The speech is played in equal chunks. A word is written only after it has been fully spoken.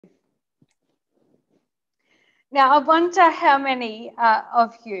Now, I wonder how many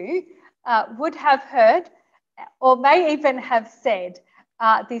of you would have heard or may even have said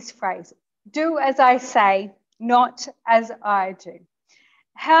this phrase, do as I say, not as I do.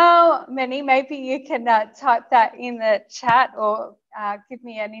 How many, maybe you can type that in the chat or give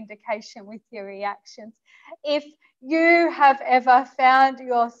me an indication with your reactions, if you have ever found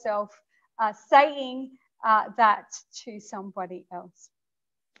yourself saying that to somebody else.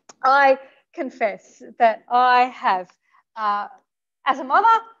 I confess that I have, as a mother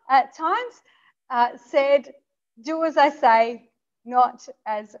at times, said, do as I say, not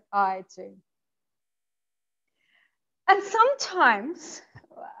as I do. And sometimes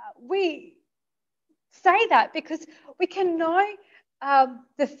we say that because we can know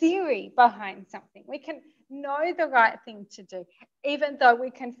the theory behind something. We can know the right thing to do, even though we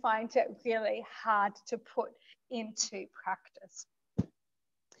can find it really hard to put into practice.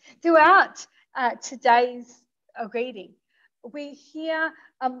 Throughout today's reading, we hear,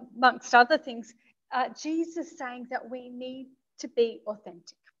 amongst other things, Jesus saying that we need to be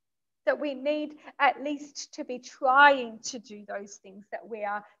authentic, that we need at least to be trying to do those things that we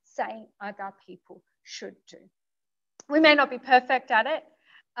are saying other people should do. We may not be perfect at it.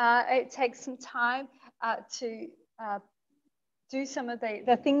 It takes some time to do some of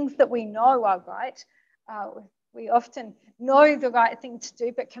the things that we know are right. We often know the right thing to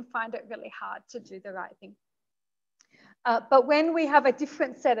do, but can find it really hard to do the right thing. But when we have a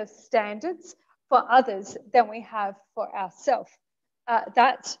different set of standards for others than we have for ourselves,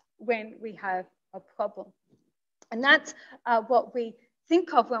 that's when we have a problem. And that's what we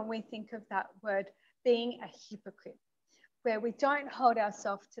think of when we think of that word being a hypocrite, where we don't hold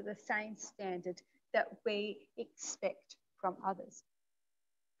ourselves to the same standard that we expect from others.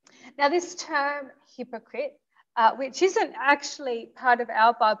 Now, this term hypocrite, which isn't actually part of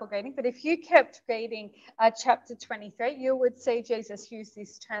our Bible reading, but if you kept reading chapter 23, you would see Jesus use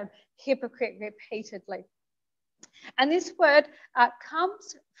this term hypocrite repeatedly. And this word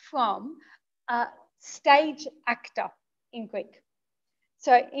comes from stage actor in Greek.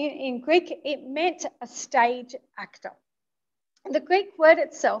 So in Greek, it meant a stage actor. The Greek word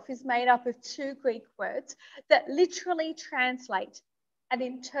itself is made up of two Greek words that literally translate an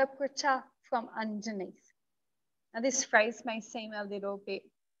interpreter from underneath. Now, this phrase may seem a little bit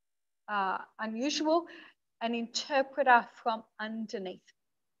unusual, an interpreter from underneath.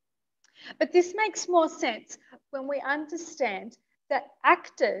 But this makes more sense when we understand that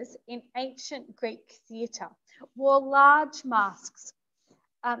actors in ancient Greek theatre wore large masks,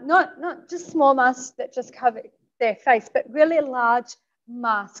 not just small masks that just covered their face, but really large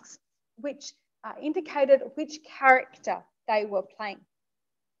masks which indicated which character they were playing.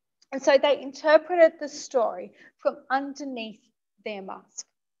 And so they interpreted the story from underneath their mask.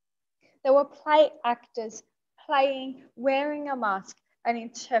 They were play actors playing, wearing a mask and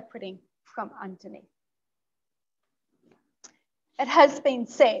interpreting from underneath. It has been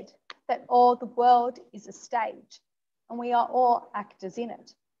said that all the world is a stage and we are all actors in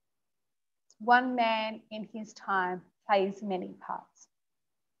it. One man in his time plays many parts.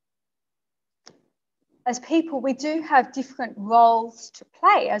 As people, we do have different roles to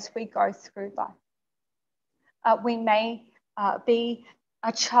play as we go through life. We may be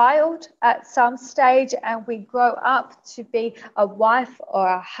a child at some stage and we grow up to be a wife or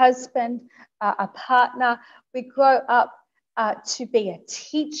a husband, a partner. We grow up to be a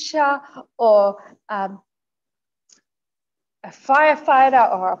teacher or a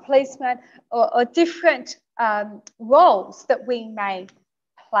firefighter or a policeman or different roles that we may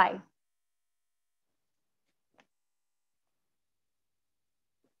play.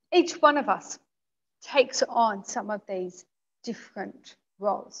 Each one of us takes on some of these different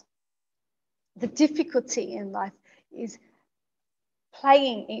roles. The difficulty in life is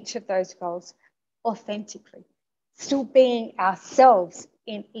playing each of those roles authentically, still being ourselves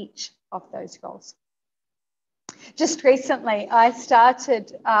in each of those roles. Just recently, I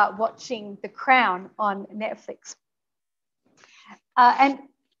started watching The Crown on Netflix. And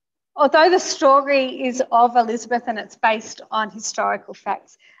although the story is of Elizabeth and it's based on historical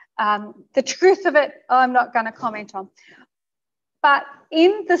facts, the truth of it, I'm not going to comment on. But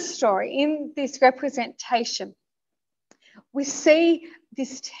in the story, in this representation, we see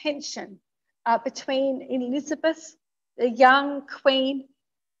this tension between Elizabeth, the young queen,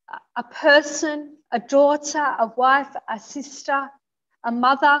 a person, a daughter, a wife, a sister, a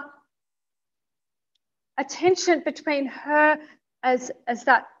mother, a tension between her as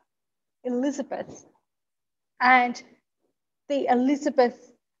that Elizabeth and the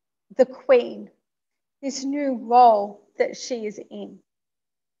Elizabeth, the queen, this new role that she is in.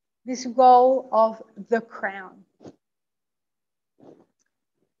 this role of the crown.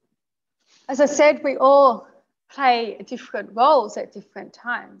 As I said, we all play different roles at different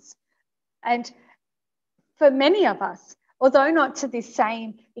times. And for many of us, although not to the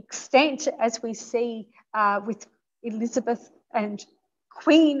same extent as we see with Elizabeth and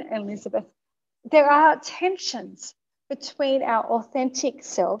Queen Elizabeth, there are tensions between our authentic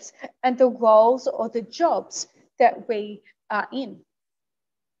selves and the roles or the jobs that we are in.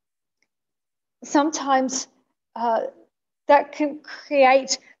 Sometimes that can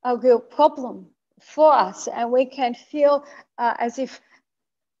create a real problem for us, and we can feel as if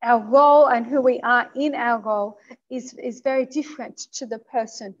our role and who we are in our role is very different to the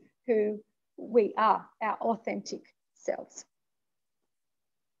person who we are, our authentic selves.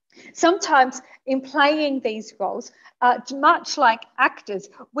 Sometimes in playing these roles, much like actors,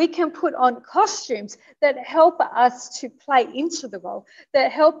 we can put on costumes that help us to play into the role,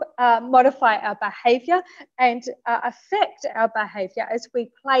 that help modify our behaviour and affect our behaviour as we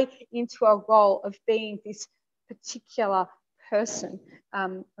play into a role of being this particular person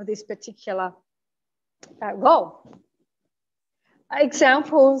or this particular role.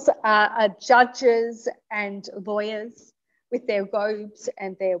 Examples are judges and lawyers with their robes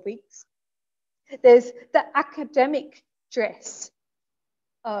and their wigs. There's the academic dress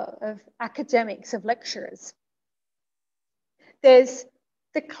of academics, of lecturers. There's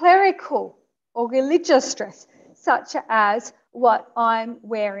the clerical or religious dress, such as what I'm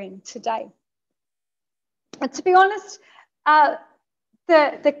wearing today. And to be honest,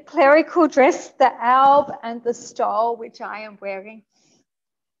 the clerical dress, the alb and the stole, which I am wearing,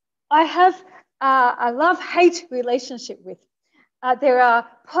 I have a love-hate relationship with. There are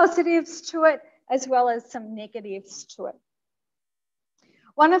positives to it as well as some negatives to it.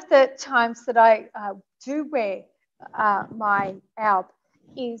 One of the times that I do wear my alb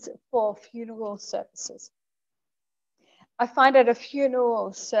is for funeral services. I find at a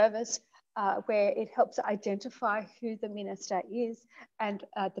funeral service where it helps identify who the minister is and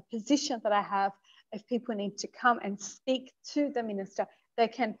the position that I have. If people need to come and speak to the minister, they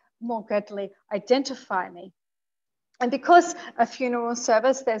can more readily identify me. And because a funeral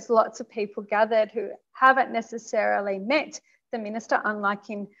service, there's lots of people gathered who haven't necessarily met the minister,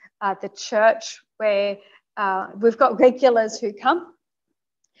 unlike in the church where we've got regulars who come.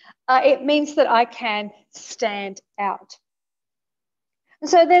 It means that I can stand out.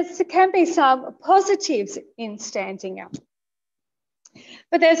 So there can be some positives in standing out.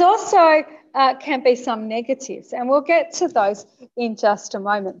 But there's also can be some negatives, and we'll get to those in just a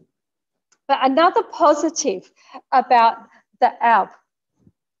moment. But another positive about the alb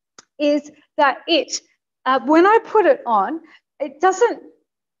is that when I put it on, it doesn't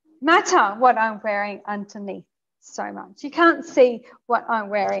matter what I'm wearing underneath so much. You can't see what I'm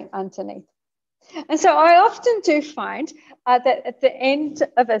wearing underneath. And so I often do find that at the end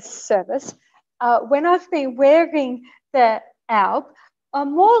of a service, when I've been wearing the alb,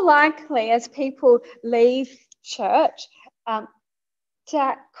 I'm more likely, as people leave church,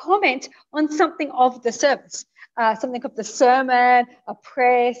 to comment on something of the service, something of the sermon, a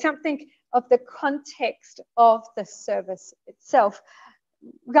prayer, something of the context of the service itself,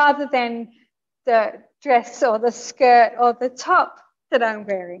 rather than the dress or the skirt or the top that I'm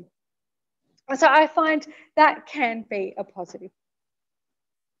wearing. So I find that can be a positive.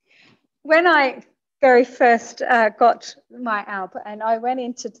 When I very first got my alb, and I went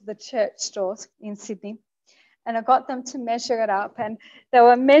into the church stores in Sydney, and I got them to measure it up, and they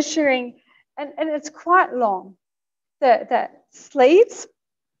were measuring, and it's quite long, the sleeves.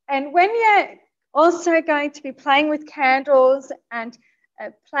 And when you're also going to be playing with candles and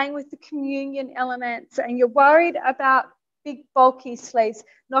playing with the communion elements, and you're worried about big bulky sleeves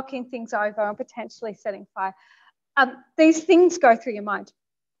knocking things over and potentially setting fire, these things go through your mind.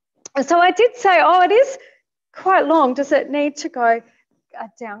 And so I did say, oh, it is quite long. Does it need to go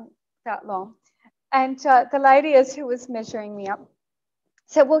down that long? And the lady who was measuring me up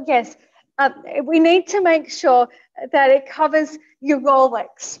said, well, yes, we need to make sure that it covers your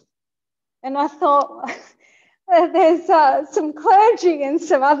Rolex. And I thought, there's some clergy in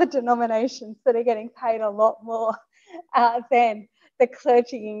some other denominations that are getting paid a lot more than the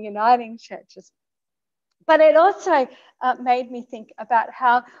clergy in Uniting Churches. But it also made me think about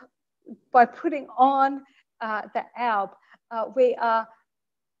how by putting on the alb, we are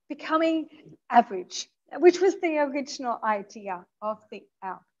becoming average, which was the original idea of the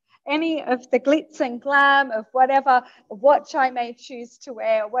alb. Any of the glitz and glam of whatever watch I may choose to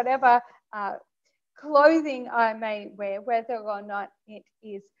wear, whatever clothing I may wear, whether or not it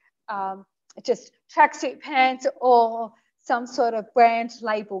is just tracksuit pants or some sort of brand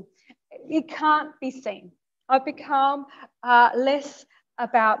label. It can't be seen. I've become less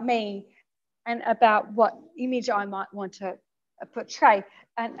about me and about what image I might want to portray,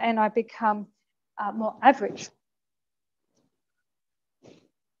 and I become more average.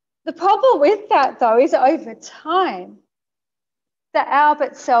 The problem with that, though, is over time, the alb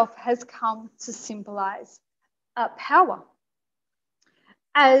itself has come to symbolize power.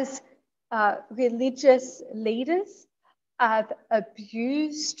 As religious leaders have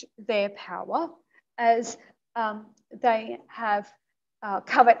abused their power, as they have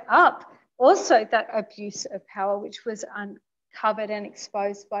covered up also that abuse of power, which was uncovered and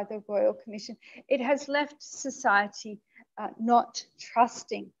exposed by the Royal Commission, it has left society not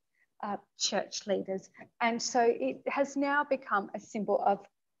trusting church leaders. And so it has now become a symbol of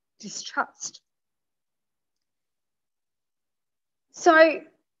distrust. So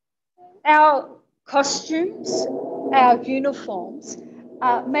our costumes, our uniforms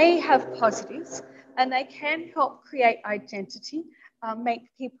may have positives, and they can help create identity, make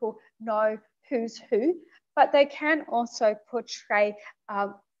people know who's who, but they can also portray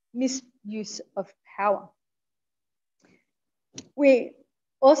misuse of power. We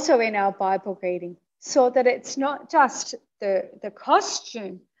also, in our Bible reading, saw that it's not just the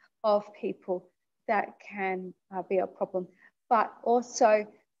costume of people that can be a problem, but also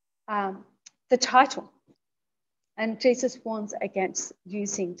the title. And Jesus warns against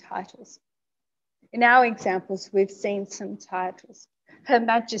using titles. In our examples, we've seen some titles: Her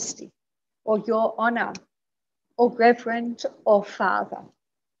Majesty, or Your Honour, or Reverend, or Father.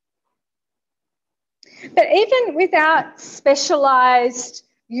 But even without specialised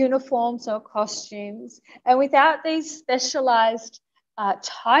uniforms or costumes, and without these specialised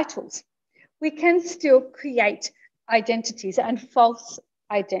titles, we can still create identities and false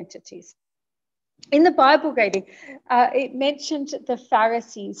identities. In the Bible reading, it mentioned the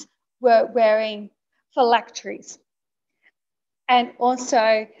Pharisees were wearing phylacteries and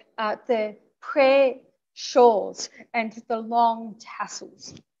also the prayer shawls and the long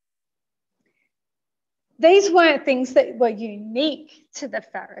tassels. These weren't things that were unique to the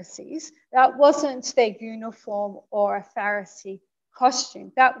Pharisees. That wasn't their uniform or a Pharisee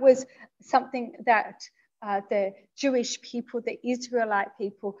costume. That was something that the Jewish people, the Israelite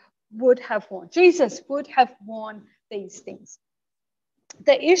people, would have worn. Jesus would have worn these things.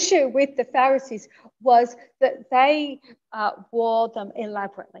 The issue with the Pharisees was that they wore them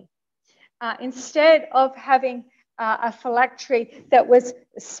elaborately. Instead of having a phylactery that was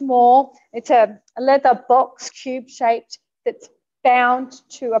small, it's a leather box, cube shaped, that's bound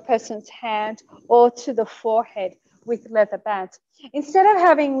to a person's hand or to the forehead with leather bands. Instead of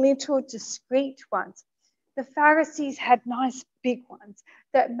having little discreet ones, the Pharisees had nice big ones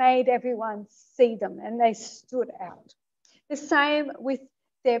that made everyone see them and they stood out. The same with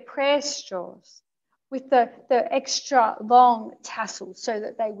their prayer straws, with the extra long tassels so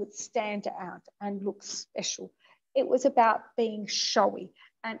that they would stand out and look special. It was about being showy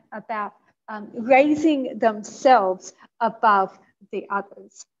and about raising themselves above the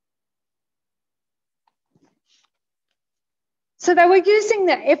others. So they were using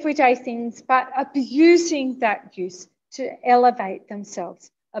the everyday things, but abusing that use to elevate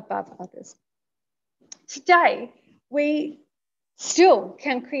themselves above others. Today, we still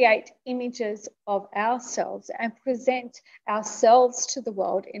can create images of ourselves and present ourselves to the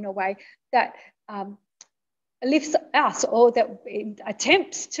world in a way that lifts us, or that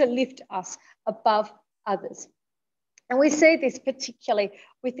attempts to lift us above others. And we see this particularly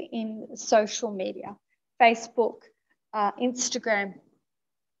within social media, Facebook, Instagram,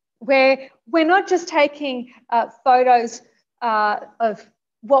 where we're not just taking photos of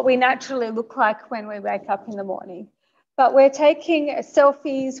what we naturally look like when we wake up in the morning, but we're taking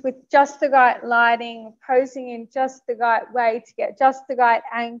selfies with just the right lighting, posing in just the right way to get just the right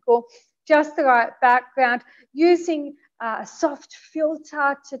angle, just the right background, using a soft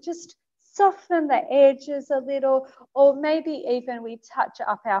filter to just soften the edges a little, or maybe even we touch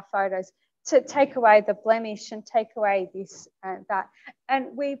up our photos to take away the blemish and take away this and that.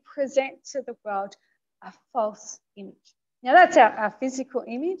 And we present to the world a false image. Now that's our physical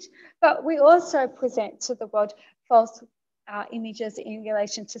image, but we also present to the world false images in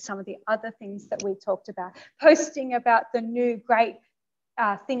relation to some of the other things that we talked about. Posting about the new great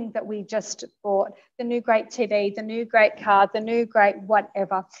thing that we just bought, the new great TV, the new great car, the new great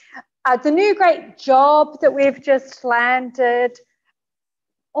whatever, the new great job that we've just landed.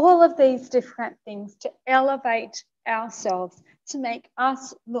 All of these different things to elevate ourselves, to make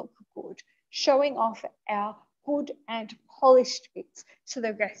us look good, showing off our good and polished bits to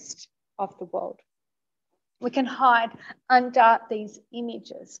the rest of the world. We can hide under these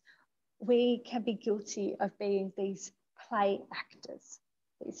images. We can be guilty of being these play actors,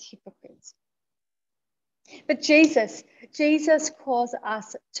 these hypocrites. But Jesus calls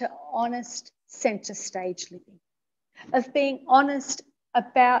us to honest center stage living, of being honest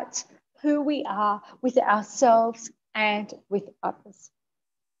about who we are with ourselves and with others.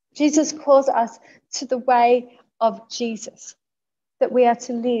 Jesus calls us to the way of Jesus, that we are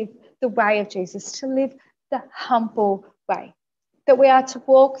to live the way of Jesus, to live the humble way, that we are to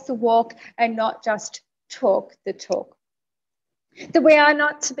walk the walk and not just talk the talk, that we are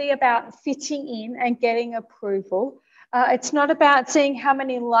not to be about fitting in and getting approval. It's not about seeing how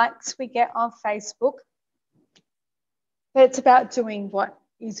many likes we get on Facebook, but it's about doing what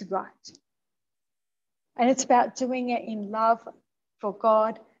is right. And it's about doing it in love for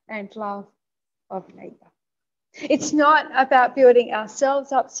God and love of neighbour. It's not about building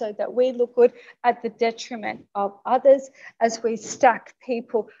ourselves up so that we look good at the detriment of others as we stack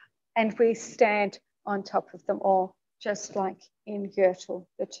people and we stand on top of them all, just like in Yertle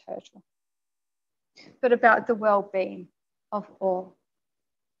the turtle, but about the well-being of all.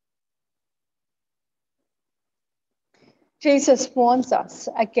 Jesus warns us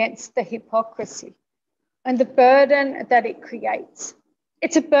against the hypocrisy and the burden that it creates.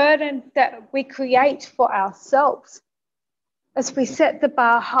 It's a burden that we create for ourselves as we set the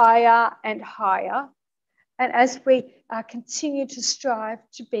bar higher and higher, and as we continue to strive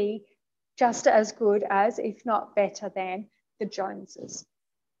to be just as good as, if not better than, the Joneses.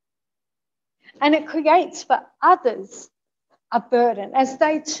 And it creates for others a burden as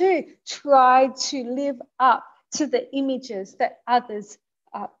they too try to live up to the images that others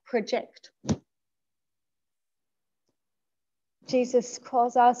project. Jesus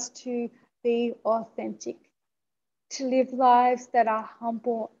calls us to be authentic, to live lives that are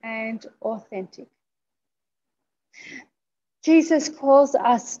humble and authentic. Jesus calls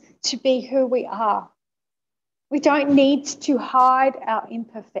us to be who we are. We don't need to hide our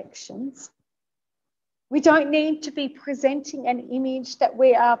imperfections. We don't need to be presenting an image that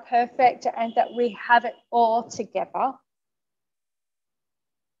we are perfect and that we have it all together.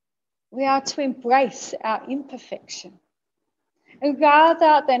 We are to embrace our imperfection. And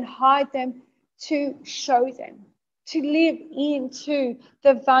rather than hide them, to show them, to live into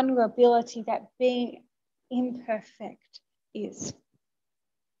the vulnerability that being imperfect is.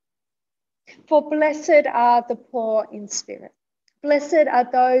 For blessed are the poor in spirit. Blessed are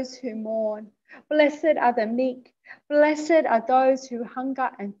those who mourn. Blessed are the meek. Blessed are those who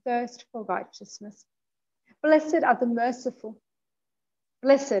hunger and thirst for righteousness. Blessed are the merciful.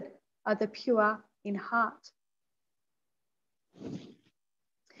 Blessed are the pure in heart.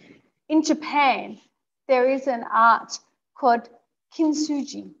 In Japan, there is an art called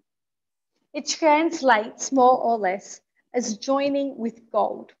kintsugi. It translates more or less as joining with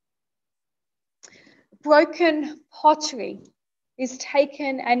gold. Broken pottery is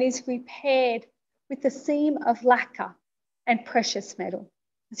taken and is repaired with a seam of lacquer and precious metal.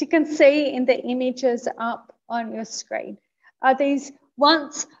 As you can see in the images up on your screen, these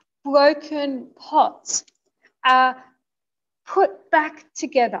once broken pots are put back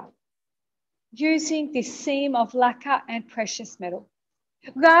together using this seam of lacquer and precious metal.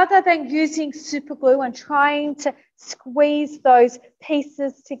 Rather than using super glue and trying to squeeze those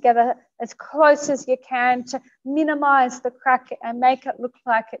pieces together as close as you can to minimize the crack and make it look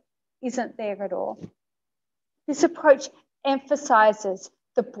like it isn't there at all. This approach emphasizes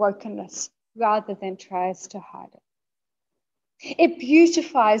the brokenness rather than tries to hide it. It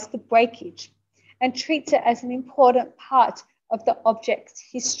beautifies the breakage and treats it as an important part of the object's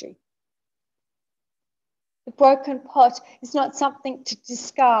history. The broken pot is not something to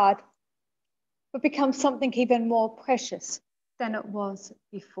discard, but becomes something even more precious than it was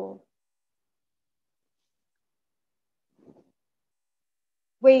before.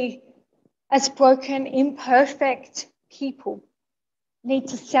 We, as broken, imperfect people, need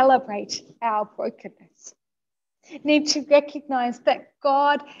to celebrate our brokenness, need to recognize that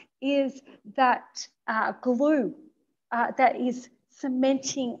God is that glue that is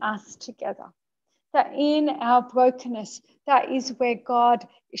cementing us together. That in our brokenness, that is where God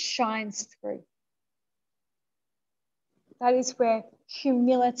shines through. That is where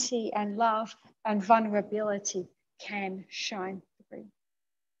humility and love and vulnerability can shine through.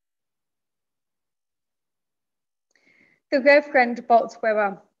 The Reverend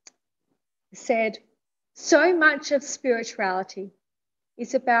Bolz-Weber said, so much of spirituality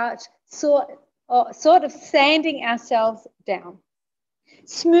is about sort of sanding ourselves down,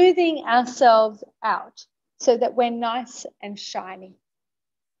 smoothing ourselves out so that we're nice and shiny.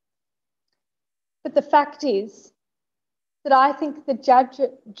 But the fact is that I think the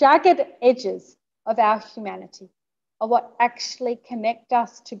jagged edges of our humanity are what actually connect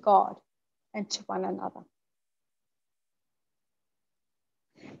us to God and to one another.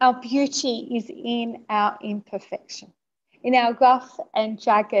 Our beauty is in our imperfection, in our rough and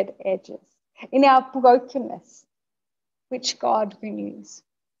jagged edges, in our brokenness, which God renews.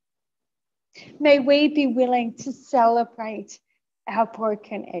 May we be willing to celebrate our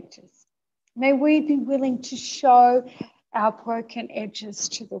broken edges. May we be willing to show our broken edges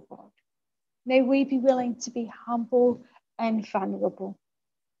to the world. May we be willing to be humble and vulnerable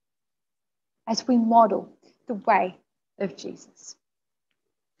as we model the way of Jesus.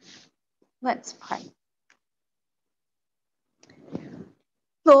 Let's pray.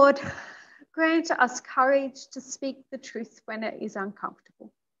 Lord, grant us courage to speak the truth when it is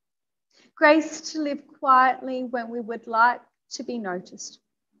uncomfortable. Grace to live quietly when we would like to be noticed.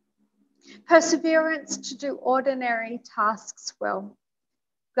 Perseverance to do ordinary tasks well,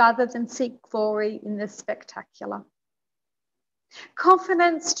 rather than seek glory in the spectacular.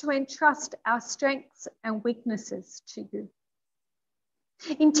 Confidence to entrust our strengths and weaknesses to you.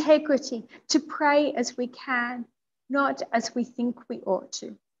 Integrity to pray as we can, not as we think we ought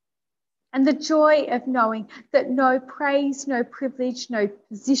to. And the joy of knowing that no praise, no privilege, no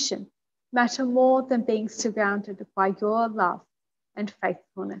position matter more than being surrounded by your love and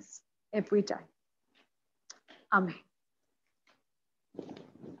faithfulness every day. Amen.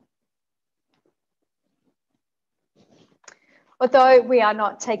 Although we are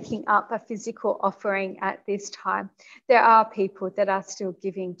not taking up a physical offering at this time, there are people that are still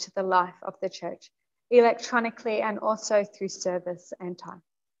giving to the life of the church, electronically and also through service and time.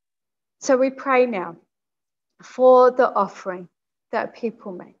 So we pray now for the offering that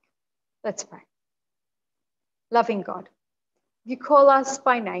people make. Let's pray. Loving God, you call us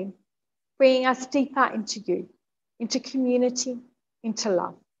by name, bringing us deeper into you, into community, into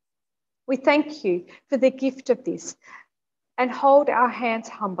love. We thank you for the gift of this and hold our hands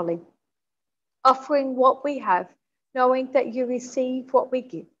humbly, offering what we have, knowing that you receive what we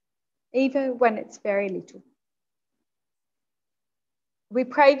give, even when it's very little. We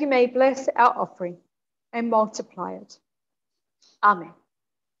pray you may bless our offering and multiply it. Amen.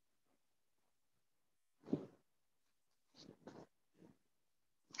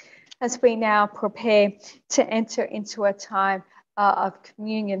 As we now prepare to enter into a time of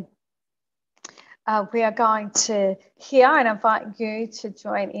communion, we are going to hear and invite you to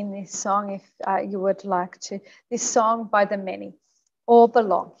join in this song if you would like to. This song by the many, All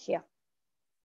Belong Here.